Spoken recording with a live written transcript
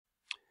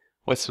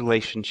What's the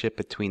relationship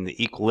between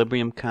the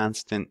equilibrium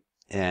constant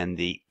and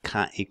the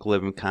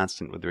equilibrium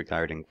constant with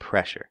regarding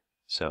pressure?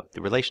 So the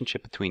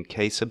relationship between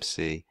K sub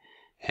C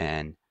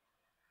and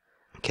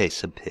K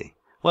sub P.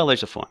 Well,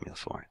 there's a formula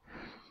for it.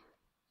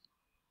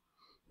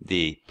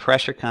 The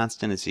pressure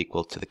constant is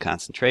equal to the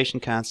concentration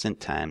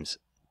constant times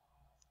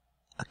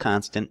a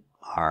constant,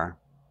 R,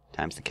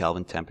 times the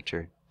Kelvin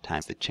temperature,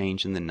 times the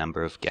change in the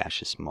number of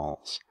gaseous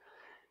moles.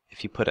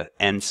 If you put a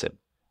N sub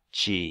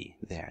G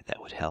there,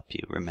 that would help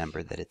you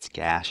remember that it's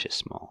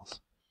gaseous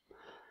moles.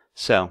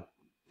 So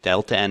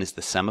delta N is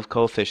the sum of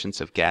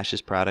coefficients of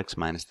gaseous products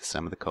minus the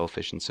sum of the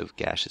coefficients of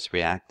gaseous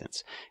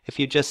reactants. If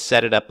you just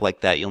set it up like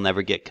that, you'll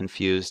never get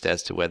confused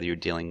as to whether you're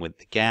dealing with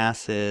the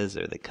gases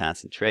or the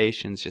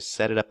concentrations. Just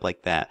set it up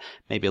like that.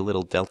 Maybe a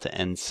little delta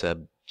N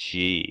sub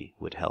G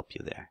would help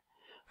you there.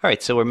 All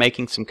right, so we're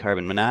making some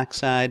carbon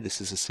monoxide. This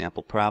is a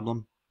sample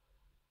problem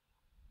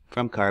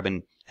from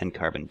carbon and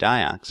carbon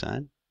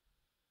dioxide.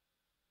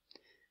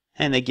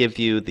 And they give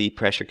you the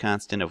pressure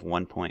constant of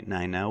 1.9.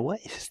 Now,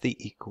 what is the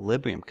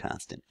equilibrium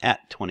constant?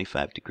 At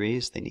 25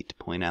 degrees, they need to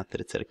point out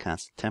that it's at a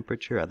constant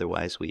temperature,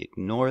 otherwise we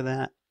ignore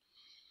that.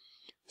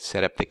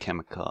 Set up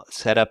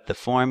the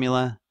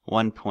formula.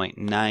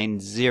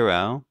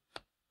 1.90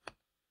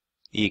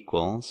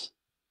 equals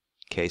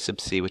K sub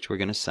C, which we're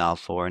going to solve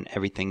for, and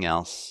everything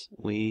else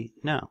we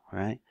know,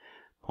 right?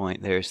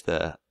 There's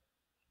the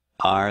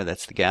R,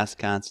 that's the gas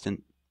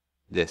constant.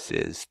 This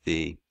is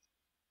the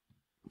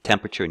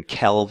temperature in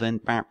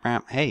Kelvin.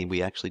 Hey,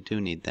 we actually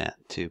do need that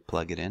to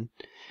plug it in.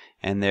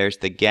 And there's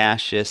the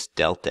gaseous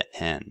delta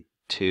N.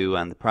 2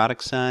 on the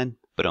product side,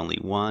 but only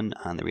 1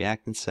 on the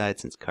reactant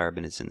side since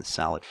carbon is in the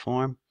solid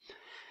form.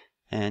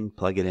 And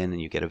plug it in and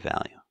you get a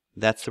value.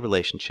 That's the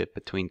relationship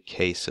between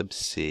K sub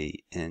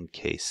C and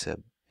K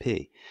sub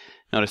P.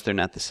 Notice they're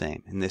not the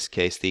same. In this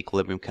case, the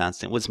equilibrium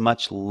constant was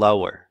much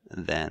lower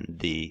than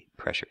the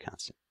pressure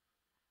constant.